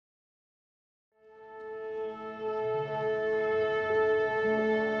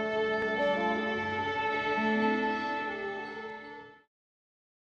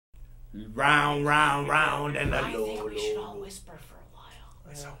round, round, round, and I think we should all whisper for a while.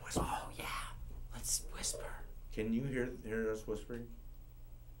 Let's all whisper. Oh yeah, let's whisper. Can you hear us whispering?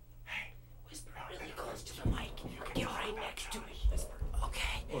 Hey, whisper really close to the mic. Get right next to me. Whisper.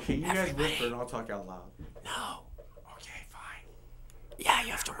 Okay. Okay, you guys whisper and I'll talk out loud. No. Okay, fine. Yeah,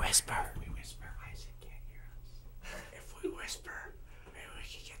 you have to whisper. If we whisper, Isaac can't hear us. If we whisper, maybe we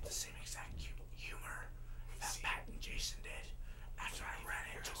can get the same exact humor that Pat and Jason did after I ran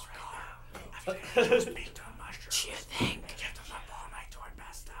into a car. After they just peeked on mushrooms. Do you think? Kept them up all night till I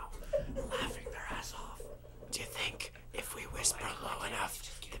passed out, laughing their ass off. Do you think if we whisper low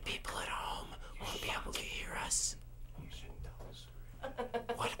enough, the people at home won't be able to hear us? You shouldn't tell us.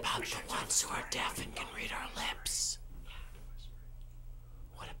 What about the ones who are deaf and can read our lips?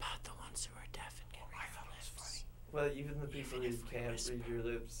 What about the ones who are deaf and can read our lips? Well, even the people who can't read your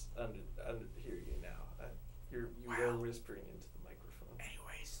lips hear you now. You are whispering into the microphone.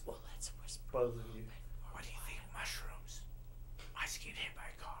 Anyways, Well, let's whisper. Both of you. what do you think of mushrooms? Isaac get hit by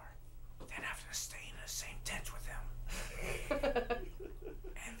a car, then have to stay in the same tent with him.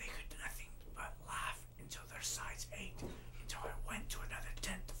 And they could do nothing but laugh until their sides ached, until I went to another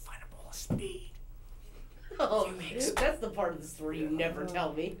tent to find a bowl of speed. Oh, that's the part of the story you never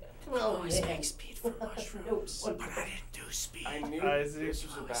tell me. Well, Always man. make speed for mushrooms. But I didn't do speed. I knew Isaac. this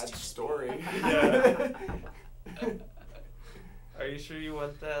was a bad story. Yeah. Are you sure you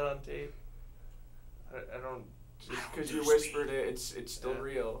want that on tape? I don't. Just because you whispered it, it's still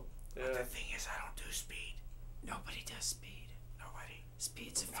real. But Yeah. the thing is, I don't do speed. Nobody does speed. Nobody.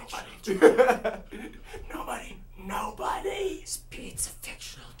 Speed's a fictional drug. Nobody. Speed's a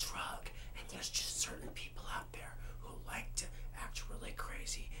fictional drug, and there's just certain people out there who like to act really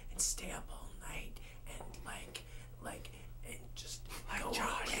crazy and stay up all night and and just go on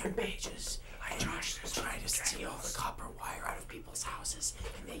rampages. Try to steal the copper wire out of people's houses,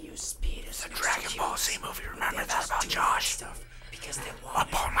 and they use speed as an Dragon excuse. Ball Z movie, But remember they that just about do that Josh? stuff because they want Up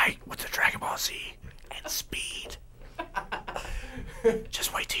it. all night with the Dragon Ball Z and speed.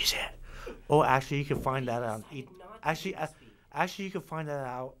 Just wait till you see it. Oh, actually, you can find that on Actually, you can find that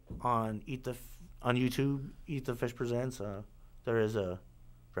out on on YouTube. Eat the Fish Presents. There is a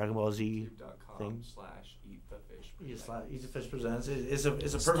Dragon Ball Z thing. YouTube.com/eatthefish. Eat the Fish Presents. It's a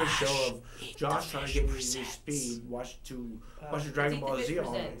perfect show of Josh trying to get me to do speed. Watch the Dragon Ball Z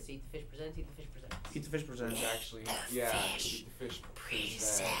all night. Eat the Fish Presents. Eat the Fish Presents. Eat the Fish Presents. It's actually, yeah, Eat the Fish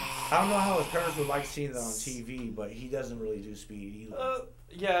Presents. I don't know how his parents would like seeing that on TV, but he doesn't really do speed either.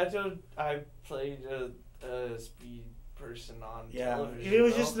 Yeah, I played a speed person on television. It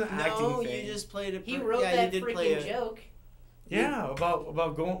was just an acting No, thing. you just played it. He wrote that freaking joke. Yeah,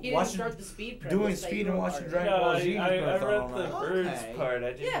 about going He didn't watching start the speed premise, doing but speed he and wrote watching part of it. Dragon Ball Z. I read the birds Okay. part. I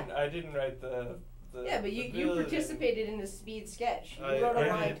Yeah. didn't write the Yeah, but you villain. participated in the speed sketch. You I- wrote a I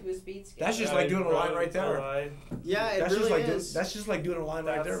line did. to a speed sketch. That's just like doing a line right there. Yeah, it That's really just like is. that's just like doing a line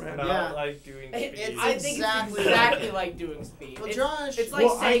right there, man. Not Yeah. like doing speed. I think exactly it's exactly like doing speed. Well, It's- Josh, it's like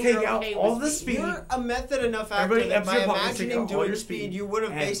Well, I saying take you're out okay all with the speed. speed. you're a method enough actor Everybody- that by everybody take imagining out all doing your speed, speed you would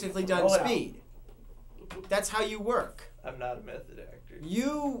have and basically done pull it out. speed. That's how you work. I'm not a method actor.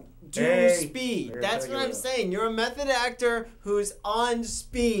 You do Hey, speed. you're That's taking what I'm it out. saying. You're a method actor who's on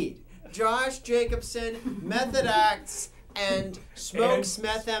speed. Josh Jacobson method acts and smokes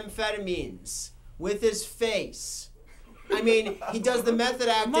methamphetamines with his face. I mean, he does the method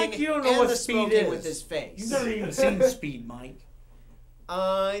acting Mike, you don't know and what the speed smoking is. with his face. You've never even seen Speed, Mike.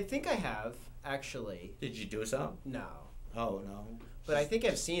 I think I have, actually. Did you do some? No. Oh no. But I think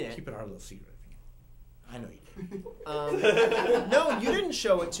I've seen it. Keep it our little secret. I know you did. No, you didn't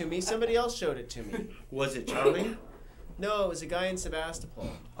show it to me. Somebody else showed it to me. Was it Charlie? No, it was a guy in Sebastopol.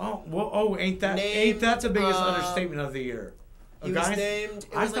 Oh well. Oh, ain't that Named, the biggest understatement of the year? He was named.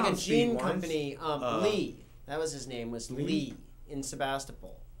 It was like a found Speed gene once. company. Lee. That was his name. Was Lee in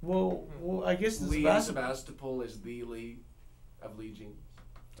Sebastopol. Well, I guess the Lee in Sebastopol is the Lee of Lee Jeans.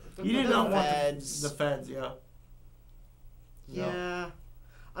 You did not want Feds. the feds, yeah. Yeah.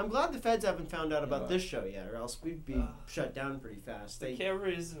 I'm glad the feds haven't found out about this show yet, or else we'd be shut down pretty fast. The camera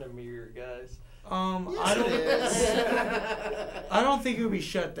isn't a mirror, guys. I don't think it would be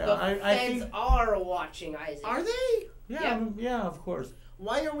shut down. The I feds think are watching Isaac. Are they? yeah, of course.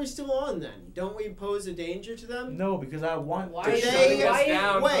 Why are we still on then? Don't we pose a danger to them? No, because I want Why to is show they- you- Shutting us why-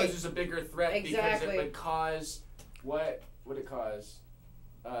 down wait. poses a bigger threat because Exactly. it would cause what would it cause?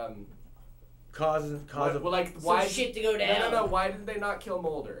 cause Well, like Some why? shit to go down. No. Why did they not kill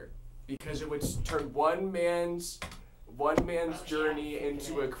Mulder? Because it would turn one man's one man's journey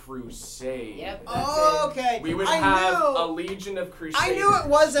into a crusade. Yep. Oh, okay. We would I have knew, a legion of crusaders. I knew it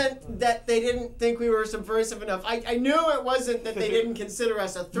wasn't that they didn't think we were subversive enough. I knew it wasn't that they didn't consider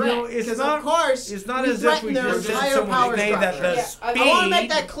us a threat. No, it's Because not- of course, it's not we as if threaten we their just entire someone power say that structure. the Yeah, I want to make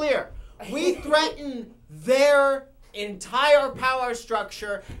speed- that clear. We threaten their entire power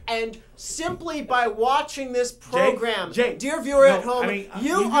structure, and simply by watching this program, Jake, dear viewer at no, home, I mean,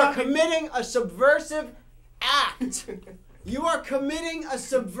 you you are got me- committing a subversive act. You are committing a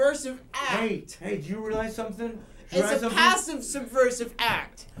subversive act. Hey, do you realize something? Do you It's realize a something? passive subversive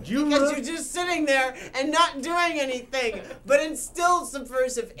act. Do you Because real- you're just sitting there and not doing anything, but it's still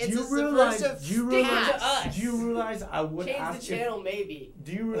subversive. It's Do a you realize? subversive Do you Stick realize? to us. Do you realize I would Change ask the channel, maybe.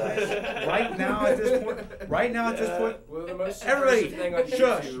 Do you realize right now at this point? Right now at this point, Well, the most Everybody, subversive thing on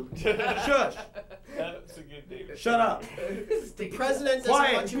shush. YouTube. shush, That's a good name. shut up. The president doesn't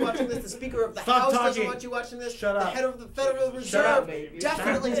Quiet. want you watching this. The Speaker of the Stop House doesn't talking. want you watching this. Shut the up. head of the Federal up. Reserve Baby.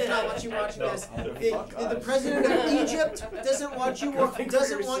 definitely does not want you watching this. The president of Egypt doesn't want you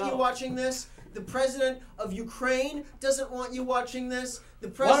watching this. The president of Ukraine doesn't want you watching this. The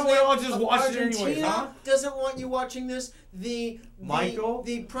Why don't we president all just of watch it Argentina anyways, huh? doesn't want you watching this. Michael,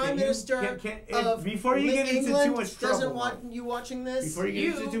 the prime can you- minister can- before you get into England too much trouble, doesn't want you watching this. Before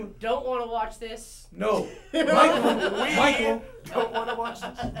you get into You don't want to watch this. no, Michael, Don't want to watch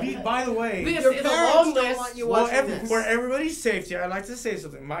this. by the way, This Your is a parents long don't list. want you well, watching this. for everybody's safety, I'd like to say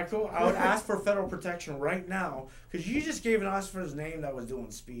something. Michael, I would ask for federal protection right now because you just gave an Oscar's name that was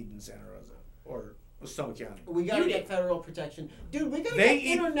doing speed in Santa Rosa or Sonoma County. We gotta You get did. federal protection, dude. We gotta They get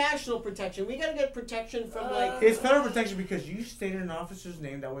eat- international protection. We gotta get protection from like. It's federal protection because you stated an officer's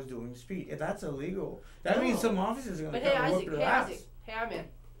name that was doing speed. If that's illegal, that means some officers are going But to hey, come and Isaac. whoop your Hey, ass. Isaac. Hey, I'm in.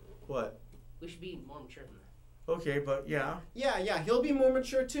 What? We should be more mature than that. Okay, but yeah. Yeah, he'll be more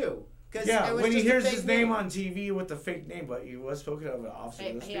mature too. 'Cause Yeah, it was when he just a hears fake his name on TV with the fake name, but he was spoken of an officer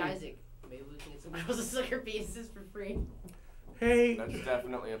Hey, with hey, speed. Isaac. Maybe we can get some girls to suck her pieces for free. Hey, That's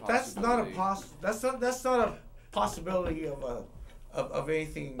definitely a that's not a possibility. That's not a possibility of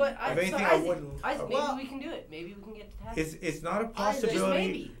anything. But of anything I Isaac, wouldn't. Isaac, maybe Well, we can do it. Maybe we can get to happen. It's not a Isaac, possibility.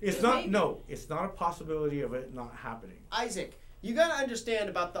 maybe. It's Just not. maybe. No, it's not a possibility of it not happening. Isaac, you gotta understand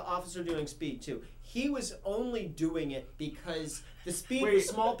about the officer doing speed too. He was only doing it because the speed Wait, was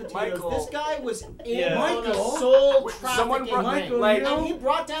small potatoes. Michael. This guy was in Yeah. on a Michael. soul Wait, someone trafficking brought- ring. Michael, And he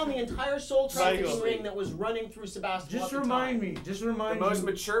brought down the entire soul trafficking Michael. ring that was running through Sebastopol. Just at the remind time. me. Just The remind most you.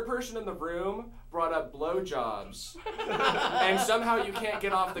 mature person in the room brought up blowjobs, and somehow you can't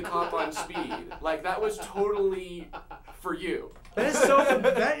get off the cop on speed. Like that was totally for you.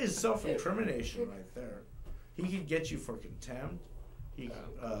 That is self-incrimination right there. He could get you for contempt. He,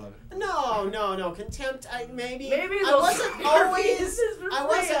 No. Contempt. Maybe I they'll wasn't suck our always. pieces for I free,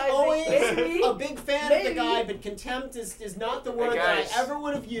 wasn't Isaac. always Maybe. a big fan of the Maybe. guy, but contempt is not the word guys. that I ever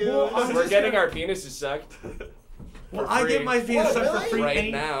would have used. Well, I'm We're just getting gonna- our penises sucked. well, for I free. get my penis Whoa, sucked for really? free.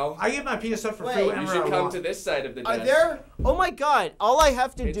 Right now. I get my penis sucked for Wait. free You You whenever should I come want. to this side of the Are desk. there? Oh my God! All I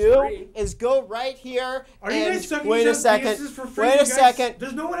have to It's do free. is go right here. Are you and guys sucking wait each a other's second. penises for free? Wait You a guys- second.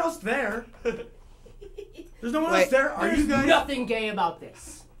 There's no one else there. There's no one Wait. else there. Are There's you guys? nothing gay about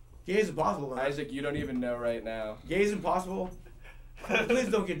this. Gay is impossible. Man. Isaac, you don't even know right now. Gay is impossible. Please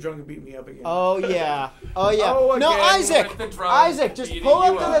don't get drunk and beat me up again. Oh yeah. Oh yeah. Oh, no, again, Isaac. with the drugs, Isaac, just beating pull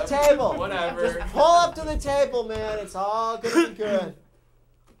you up to the table. Whatever. Just pull up to the table, man. It's all gonna be good.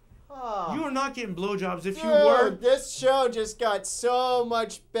 Oh. You are not getting blowjobs. If you Dude, were, this show just got so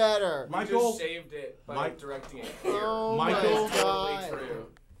much better. You Michael- just saved it by Mike- directing it here. Oh Michael- my God. Totally true.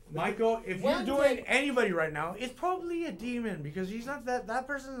 Michael, if When you're doing did- anybody right now, it's probably a demon because he's not that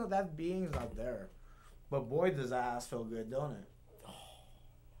person, that being's not there. But boy, does that ass feel good, don't it?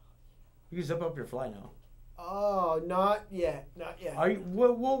 You can zip up your fly now. Oh, not yet. Not yet. Are you?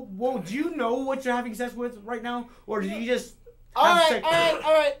 Whoa! Do you know what you're having sex with right now, or did you just All have right, sex?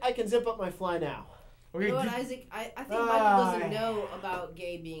 all right. I can zip up my fly now. Okay, You know what, do- Isaac? I think Michael doesn't know about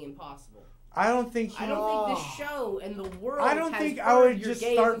gay being impossible. I don't think. I don't think this show and the world. I don't has think I heard would your just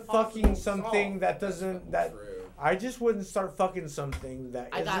gay is start impossible fucking something song. that doesn't that. True. I just wouldn't start fucking something that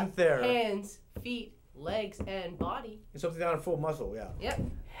I isn't got there. hands, feet, legs, and body. Something not a full muscle, yeah. Yep.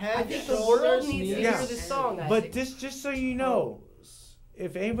 Head, I think the shoulders, world needs to knees, Yeah. hear this song, Isaac. But just so you know,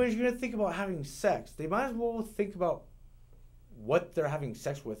 if anybody's gonna think about having sex, they might as well think about what they're having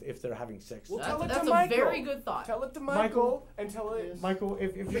sex with if they're having sex. Well, that's tell it to that's a Michael. very good thought. Tell it to Michael. Michael and tell it. Michael,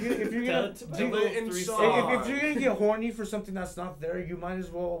 if you're gonna Tell it to do- Michael it in three song. songs. if you're gonna get horny for something that's not there, you might as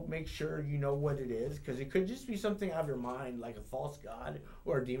well make sure you know what it is, because it could just be something out of your mind, like a false god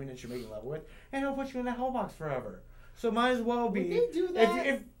or a demon that you're making love with, and it'll put you in the hellbox forever. So might as well be. Would they do that?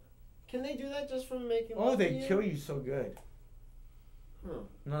 If Can they do that just from making Oh, love to they you? kill you so good. Huh.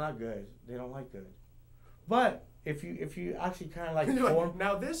 No, not good. They don't like good. But if you actually kind of like You're like, form.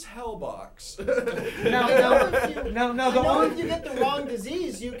 now this hell box. I know if you- No, I the know only if you get the wrong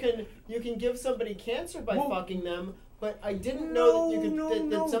disease, you can give somebody cancer by Well- fucking them. But I didn't know that you could No, that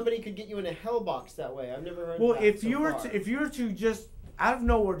no. somebody could get you in a hell box that way. I've never heard. Well, that if so you were far. to just out of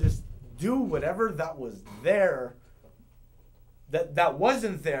nowhere just do whatever that was there, that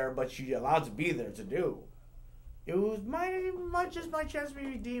wasn't there, but you allowed to be there to do, it was might just my chance to be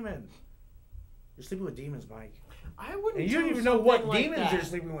a demon. You're sleeping with demons, Mike, I wouldn't. and you don't do even know what something like demons that. you're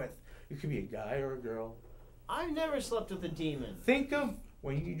sleeping with. You could be a guy or a girl. I've never slept with a demon. Think of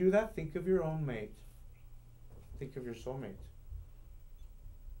when you do that. Think of your own mate. Think of your soulmate.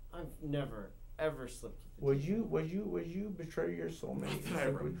 I've never ever slept with a Would demon. you betray your soulmate? Not that I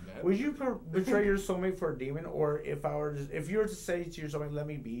ever met. Would you betray your soulmate for a demon, or if you were to say to your soulmate, "Let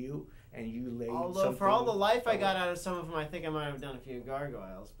me be you," and you lay Although something, for all the life I got out of some of them, I think I might have done a few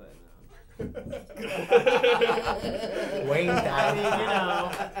gargoyles, but. Wayne I down. mean, you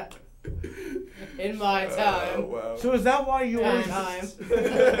know, In my time. wow. So is that why you always? Time.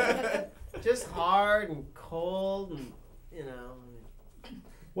 just hard and cold, and you know.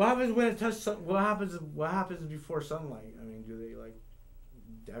 What happens when it touches? What happens before sunlight? I mean, do they like?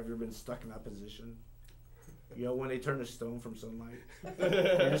 Have you ever been stuck in that position? You know, when they turn to stone from sunlight.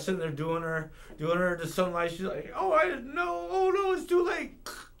 You're just sitting there doing her the sunlight. She's like, "Oh, I didn't know. Oh no, it's too late."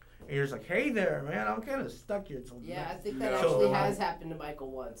 And you're just like, "Hey there, man, I'm kind of stuck here till Yeah, I tonight." think that No. actually has happened to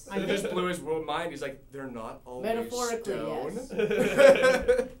Michael once. It just blew his mind. He's like, they're not always Metaphorically, stone.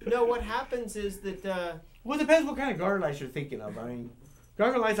 yes. No, what happens is that Well, it depends what kind of gargoyle lights you're thinking of. I mean,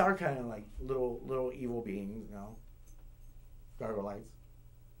 gargoyle lights are kind of like little evil beings, you know. Gargoyle lights.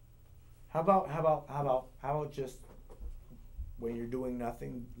 How about just when you're doing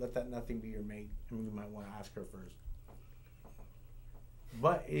nothing, let that nothing be your mate. I mean, you might want to ask her first.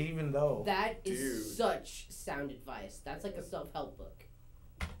 But even though, That is Dude. such sound advice. That's like a self-help book.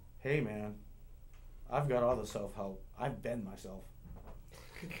 hey man, I've got all the self-help. I've been myself.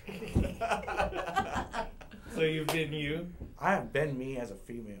 So you've been you? I have been me as a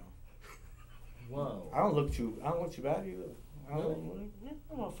female. whoa. I don't look too bad either.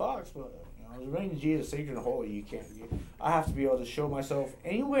 I'm a fox, but you know, I was raised Jesus, sacred and holy. You can't. I have to be able to show myself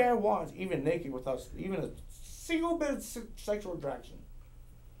any way I want, even naked, without even a single bit of sexual attraction.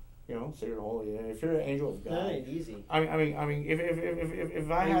 You know, sacred and holy. And if you're an angel of That God, ain't easy. I mean, if I I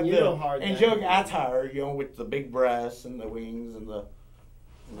mean, had you the know hard angelic that. attire, you know, with the big breasts and the wings and the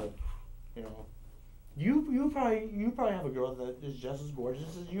you know. You probably have a girl that is just as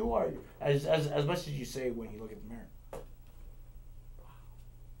gorgeous as you are, as much as you say when you look at the mirror.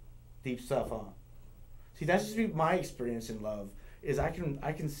 Deep stuff, huh? See, that's just my experience in love. Is I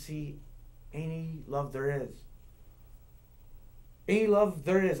can see any love there is. Any love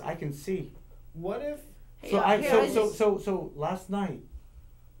there is, I can see. What if? So last night,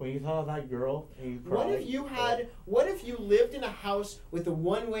 when you thought of that girl and you cried. What if you lived in a house with a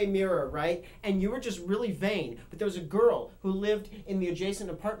one-way mirror, right? And you were just really vain, but there was a girl who lived in the adjacent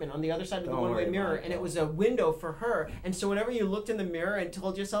apartment on the other side of the Don't one-way worry mirror, about it, and it though. was a window for her. And so whenever you looked in the mirror and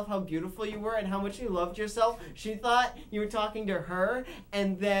told yourself how beautiful you were and how much you loved yourself, she thought you were talking to her.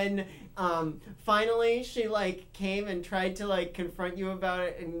 And then finally, she like came and tried to like confront you about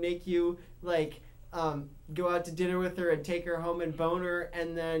it and make you like go out to dinner with her and take her home and bone her,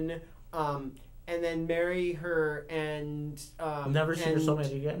 and then marry her and Never see your and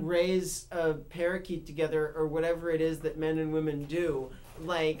soulmate again? raise a parakeet together or whatever it is that men and women do.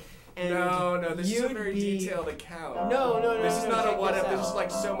 Like, and No, this is a you'd very be- detailed account. No. This is not a check what this if. This out. is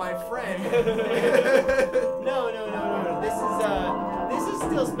like, so my friend. No. This is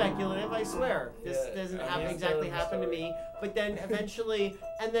still speculative. I swear. This Yeah, doesn't I happen mean, exactly so- happen to me. But then eventually,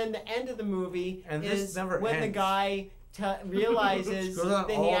 and then the end of the movie And this is never when the ends. guy realizes Goes on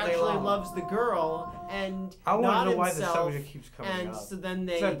that all he day actually long. loves the girl and I want not to know why the himself. subject keeps coming And up. so then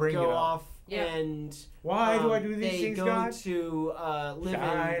they So I bring it go up. off Yeah. and Why do I do these they things, go God? to live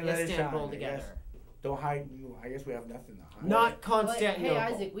Shine, in let it Istanbul shine, I together. guess. Don't hide. I guess we have nothing to hide. Not But, Constantinople.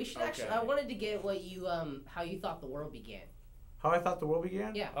 hey Isaac, we should actually. Okay. I wanted to get what you how you thought the world began. How I thought the world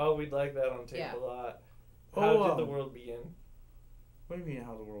began? Yeah. Oh, we'd like that on tape Yeah. a lot. Oh, How did the world begin? What do you mean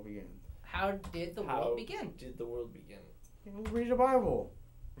how the world began? How did the How world begin? did the world begin? You know, read the Bible.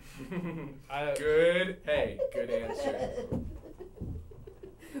 Good. Hey, good answer.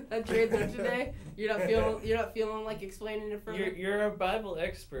 That transition today. You're not feeling like explaining it further. You're a Bible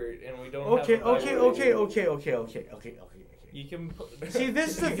expert, and we don't Okay. have a Bible. You can See, this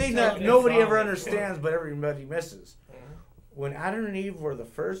is the you thing can tell that me nobody from ever it. understands, but everybody misses. Mhm. When Adam and Eve were the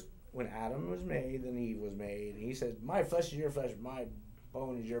first when Adam was made, then Eve was made, and he said, "My flesh is your flesh, my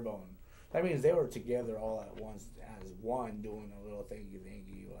bone is your bone." That means they were together all at once as one, doing a little thingy.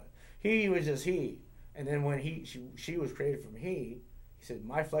 He was just he, and then when she was created from he said,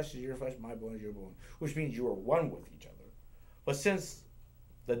 "My flesh is your flesh, my bone is your bone," which means you are one with each other. But since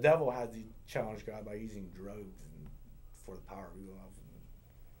the devil has challenged God by using drugs and for the power of evil,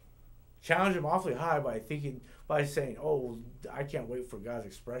 challenge him awfully high by saying, "Oh, I can't wait for God's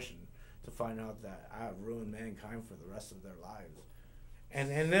expression to find out that I have ruined mankind for the rest of their lives."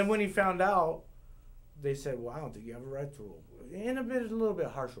 And then when he found out, they said, "Well, I don't think you have a right to rule." In a little bit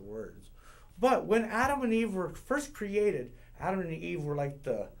harsher words. But when Adam and Eve were first created, Adam and Eve were like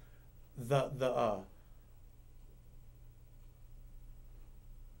the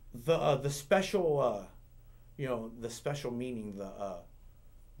special, the special meaning,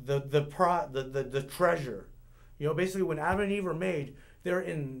 the treasure. Basically when Adam and Eve were made, they're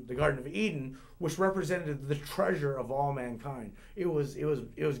in the Garden of Eden, which represented the treasure of all mankind. It was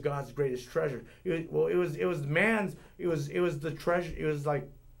God's greatest treasure. It was the treasure. It was like,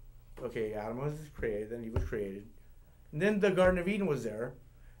 okay, Adam was created, then Eve was created, and then the Garden of Eden was there,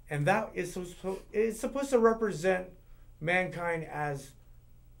 and that is it's supposed to represent mankind as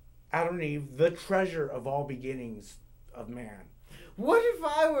Adam and Eve, the treasure of all beginnings of man. What if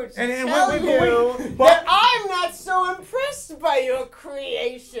I were to And tell you that I'm not so impressed by your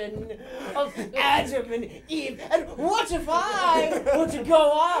creation of Adam and Eve? And what if I were to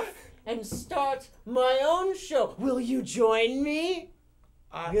go off and start my own show? Will you join me?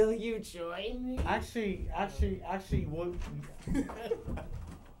 Will you join me? Actually,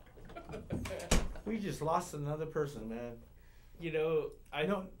 we just lost another person, man.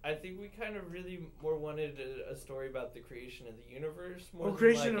 I think we kind of really more wanted a story about the creation of the universe more than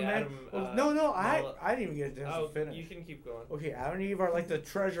creation like of man. Adam, I didn't even get a chance to finish. You can keep going. Okay, Adam and Eve are like the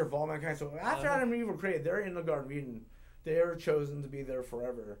treasure of all mankind. So after Adam and Eve were created, they're in the Garden of Eden. They are chosen to be there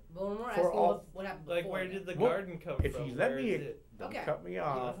forever. But when we're asking what happened before. Like, where did the garden come from? If you let me, don't cut me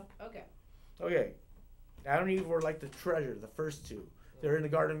off. Okay. Okay, Adam and Eve were like the treasure, the first two. They're in the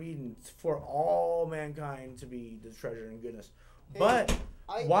Garden of Eden for all mankind to be the treasure and goodness. But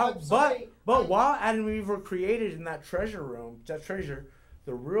while Adam and Eve were created in that treasure room,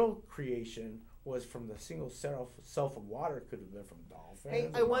 the real creation was from the single self of water. Could have been from dolphins. Hey,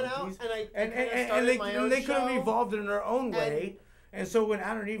 I went out and they could have evolved in their own way. And so when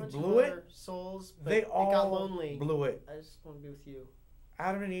Adam and Eve blew it, souls, they all got lonely. Blew it. I just want to be with you.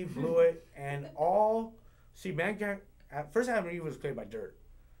 Adam and Eve blew it, and mankind. At first, Adam and Eve was created by dirt.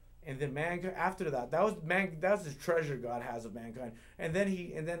 And then mankind, after that was the treasure God has of mankind. And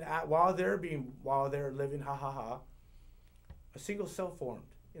then while they're living, a single cell formed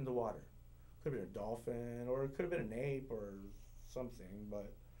in the water. Could have been a dolphin, or it could have been an ape, or something.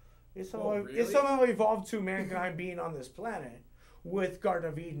 But it somehow evolved to mankind being on this planet with Garden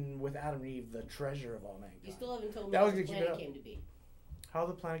of Eden, with Adam and Eve, the treasure of all mankind. You still haven't told me how the planet came to be. How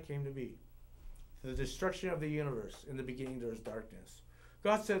the planet came to be. The destruction of the universe. In the beginning, there was darkness.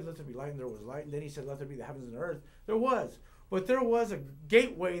 God said, "Let there be light," and there was light. And then he said, "Let there be the heavens and the earth." There was. But there was a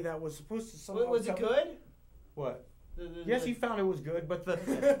gateway that was supposed to somehow... Was it good? What? Yes, he found it was good. But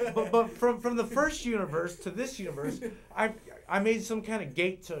but from the first universe to this universe, I made some kind of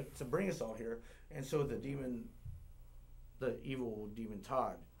gate to bring us all here. And so the evil demon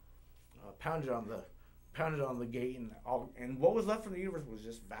Todd, pounded on the gate, and what was left from the universe was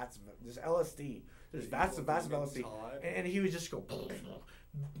just vats of this LSD. There's vats of LSD, and he would just go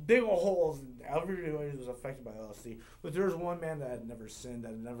big old holes, and everybody was affected by LSD. But there was one man that had never sinned,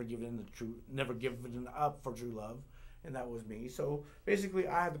 that had never given up for true love, and that was me. So basically,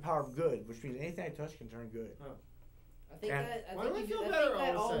 I had the power of good, which means anything I touch can turn good. Oh. I think better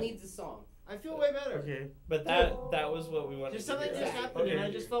that all sudden? needs a song. I feel way better. Okay. But that was what we wanted. Just something to do. just happened, and I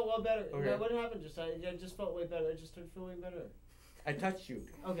just felt well better. Okay. What happened? I just felt way better. I just started feeling better. I touched you.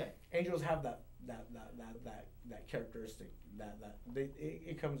 Okay. Angels have that characteristic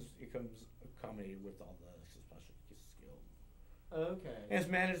it comes accommodated with all the special skills. Okay. And it's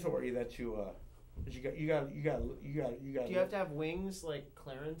mandatory that you got. Do you have to have wings like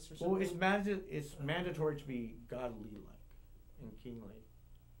Clarence or something? Well, it's mandatory to be godly like and kingly.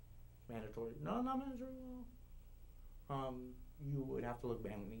 Mandatory? No, not mandatory. No. You would have to look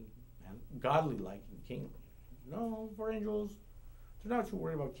godly like and kingly. No, for angels, they're not too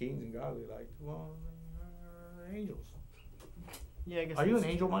worried about kings and godly like. Well, angels. Yeah, I guess. Are you an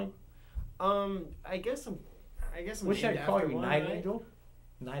angel, Mike? I guess I'm. What should I call you? One, Night right? angel?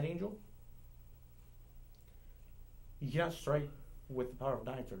 Night angel? You cannot strike with the power of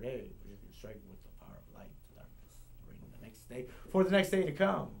night or day, but you can strike with the power of light, darkness, bring the next day, for the next day to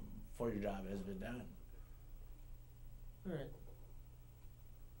come. before your job has been done. All right.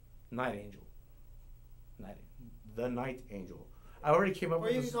 Night Angel. The Night Angel. I already came up Or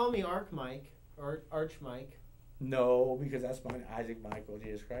with you this. can call me Arch Mike. Or Arch Mike. No, because that's mine. Isaac Michael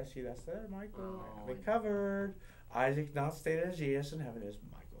Jesus Christ. See, that's there, Michael. Oh, We covered. Isaac, not stated as Jesus in heaven, is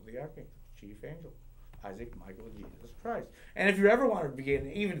Michael the Archangel, Chief Angel. Isaac Michael Jesus Christ. And if you ever want to begin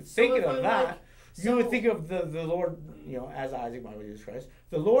even thinking of that, you would think of the Lord, as Isaac Michael Jesus Christ.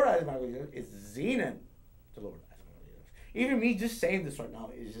 The Lord Isaac Michael Jesus is Zenon. The Lord Isaac Michael Jesus. Even me just saying this right now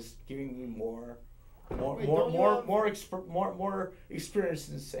is just giving me more experience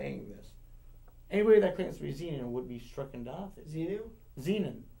in saying this. Anybody that claims to be Zenon would be struck and off. Xenu?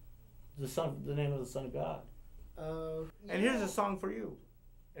 Zenon, the name of the Son of God. And here's a song for you,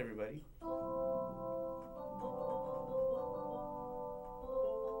 everybody.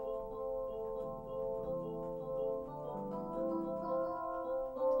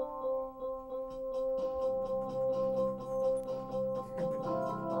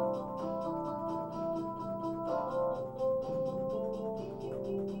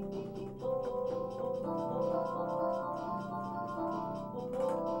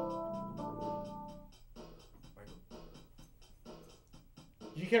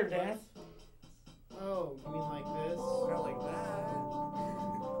 Do you care to dance? Oh, you mean like this? Not like that.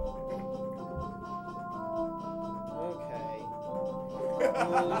 Okay.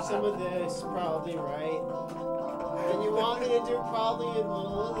 Some of this, probably, right? And you want me to do probably a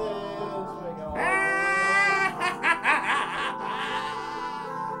little of this.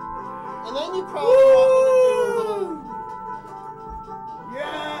 And then you probably want me to do a little...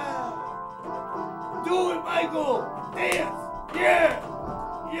 Yeah! Do it, Michael! Dance! Yeah!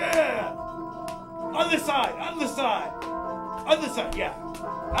 Yeah! On the side, yeah.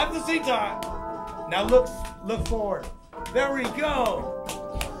 At the same time. Now look forward. There we go.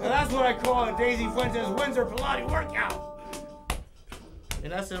 Now that's what I call a Daisy Fuentes Windsor Pilates workout.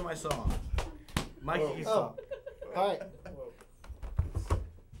 And that's the end of my song. Mikey's song. Alright.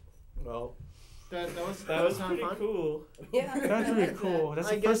 Well, That was not pretty fun. cool. Yeah. that's really cool. That's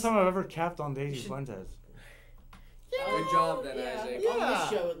I the guess- first time I've ever capped on Daisy Fuentes. Good job then, Yeah. Isaac. Yeah. On this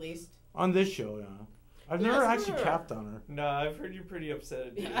show, at least. On this show, yeah. I've Yeah, never it's actually good. capped on her. No, I've heard you pretty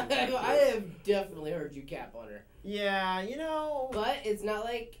upset. I have definitely heard you cap on her. Yeah, But it's not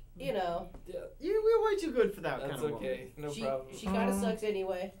like, we're way too good for that That's kind of okay. No she problem. kind of sucks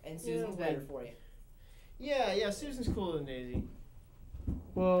anyway, and Susan's Yeah, better for you. Yeah, Susan's cooler than Daisy.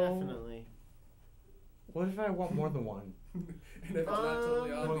 Well, Definitely. what if I want more than one? And if it's not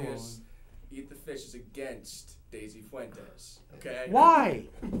totally Hold obvious, Eat the Fish is against Daisy Fuentes. Okay? Why?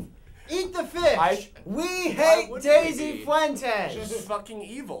 Eat the fish! We hate would we Daisy be? Fuentes! She's fucking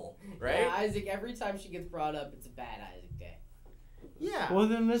evil, right? Yeah, Isaac, every time she gets brought up, it's a bad Isaac day. Yeah. Well,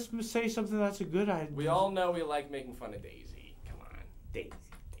 then let's say something that's a good idea. We all know we like making fun of Daisy. Come on. Daisy.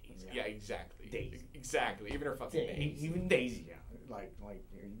 Yeah, exactly. Daisy. Exactly. Even her fucking name. Even Daisy, yeah. Like,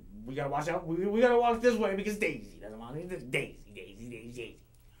 we gotta watch out. We gotta walk this way because Daisy doesn't want it. Daisy.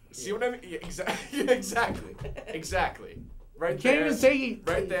 See what I mean? Yeah, yeah, exactly. Exactly. Right Can't there. even say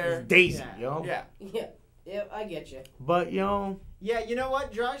Right there. Daisy, Yeah. Yeah. Yeah, I get you. But Yeah, you know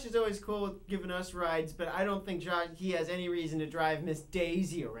what? Josh is always cool with giving us rides, but I don't think he has any reason to drive Miss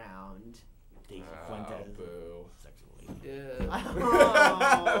Daisy around. Daisy Oh, Fuentes. boo. Sexually. Yeah.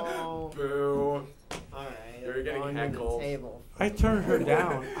 Oh. Boo. Alright. You're getting on the heckled. table. I turned her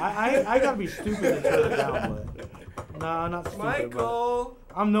down. I gotta be stupid to turn her down, but not stupid. Michael,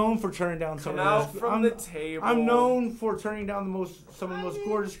 But I'm known for turning down some come of out the from the table. I'm known for turning down some of the most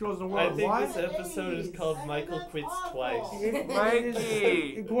gorgeous girls in the I world. think Why? this episode is called Michael Quits Twice.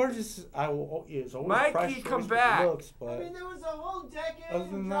 Mikey. Gorgeous. It's always Mikey, precious, come always back. Looks, I but mean, there was a whole decade Other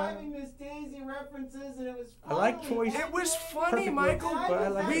of than that- driving Miss Daisy references, and it was I like funny. choice. It was funny, Perfect Michael. looks, but I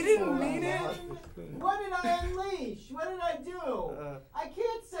like We it didn't for- mean it. What did I unleash? What did I do? Uh, I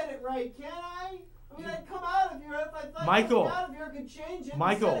can't set it right, can I? I mean, I'd come out of here if I thought Michael. coming out of here could change it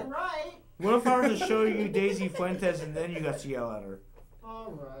Michael. and set it right. What if I were to show you Daisy Fuentes and then you got to yell at her?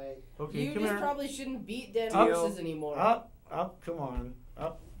 All right. Okay, You come just here. probably shouldn't beat dead Up. horses anymore. Up, come on,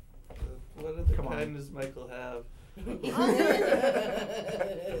 up. what other Come on. kind does Michael have?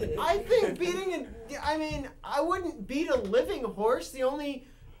 I think I wouldn't beat a living horse. The only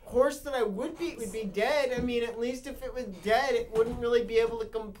horse that I would beat would be dead. I mean, at least if it was dead, it wouldn't really be able to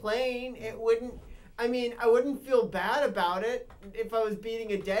complain. It wouldn't. I mean, I wouldn't feel bad about it if I was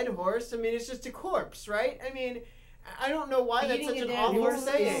beating a dead horse. I mean, it's just a corpse, right? I mean, I don't know why Beating that's such a an dead awful horse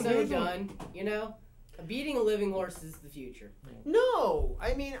saying. is so done, you know? Beating a living horse is the future. No,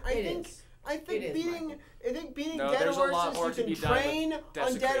 I mean, I It think is. I think It is beating No, dead there's a lot horses, more you to can be done with train on dead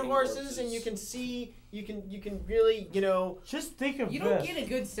desecrating horses, and you corpses. can see, you can really, you know. Just think of You this. don't get a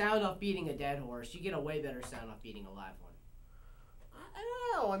good sound off beating a dead horse. You get a way better sound off beating a live one. I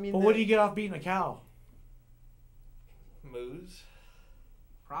don't know. I mean, But what do you get off beating a cow? Moose.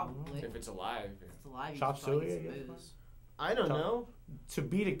 Probably. If it's alive. If it's alive, you Chop just probably suey, get I some guess. booze. I don't Chop- know. To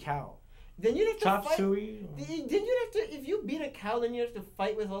beat a cow. Then you'd have to Chop fight. suey? Then you'd have to, if you beat a cow, then you'd have to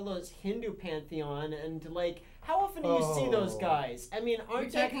fight with all those Hindu pantheon, and like, how often do you see those Oh. guys? I mean, You're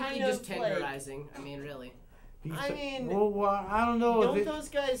aren't they technically kind just of like? tenderizing. I mean, really. I mean, well, I don't know. Don't if it- those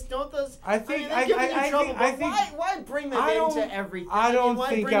guys? Don't those? I think- I mean, they're giving I you trouble, think- but I think- why bring them I don't- into everything? I mean, don't why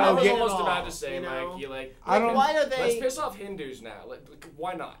think bring I'll I them was get- in almost at about all, to say, you know? Mike, you like. I don't- Why are Let's they? piss off Hindus now.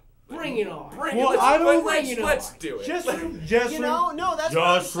 Why not? Bring it on. Bring Well, it. I don't- Let's do it. Just You know, no, that's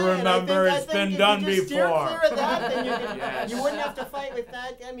what Just I'm saying. remember I it's think been if done you just steer before. clear of that, then Yes. you wouldn't have to fight with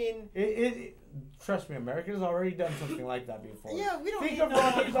that. I mean, trust me, America's already done something like that before. yeah, we don't Think need of no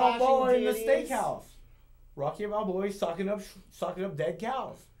Rocky Balboa clashing in the deities. steakhouse. Rocky Balboa sucking up dead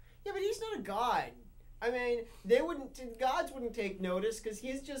cows. Yeah, but he's not a god. I mean, gods wouldn't take notice because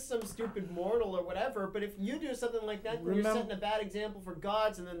he's just some stupid mortal or whatever. But if you do something like that, then you're Remember- setting a bad example for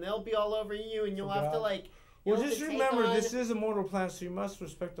gods, and then they'll be all over you, and you'll For have to God. like. Well, you'll have just to take remember, on- this is a mortal planet, so you must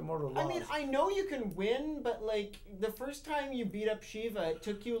respect the mortal laws. I mean, I know you can win, but like the first time you beat up Shiva, it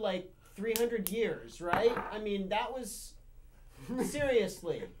took you like 300 years, right? I mean, that was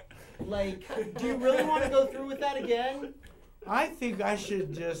seriously. Like, do you really want to go through with that again? I think I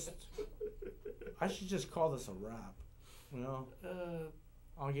should just call this a wrap. You know,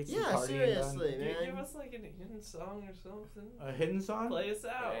 I'll get some Yeah, partying seriously, Can you give man. us like a hidden song or something? done. A hidden song? Play us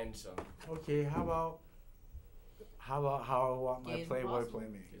out. And so. Okay, how about how I want my Gays Playboy Impossible.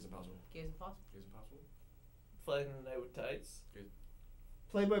 Playmate? Is impossible. Gays impossible. Is impossible. Playing the night with tights.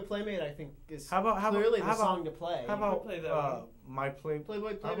 Playboy Playmate, I think, is How about clearly how the about song to play. how about play that one. my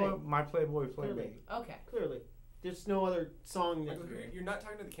Playboy how Playmate? about my Playboy Playmate? Okay. Clearly, there's no other song that. You're not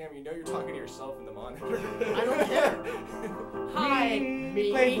talking to the camera. You know you're talking to yourself in the monitor. I don't care. Hi,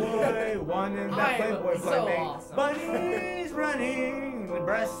 me. Playboy, one in that I'm Playboy so Playmate. awesome. But he's running, the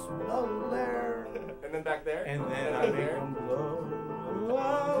breast below there. And then back there. And then I make him blow,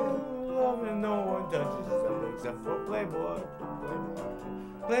 love, and no one touches them except for Playboy.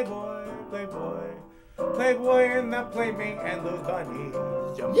 Playboy and that Playmate and those bunnies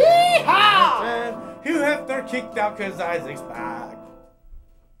jump. Yeehaw! Hugh Hefner kicked out because Isaac's back.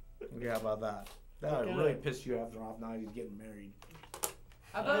 Yeah, how about that? That would Okay. really piss you Hefner off now he's getting married.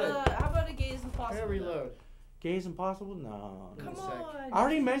 How about a Gays impossible? Gotta reload. Gay's impossible? No. Come Sec. on. I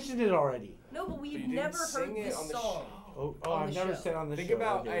already mentioned it already. No, but But we've you didn't never sing heard it this on the song. Oh, On I've the never show. said on the Think show.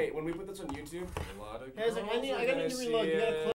 about, okay. hey, when we put this on YouTube, a lot of Hey, I was like, I girls need are to gonna reload. see You gotta it. close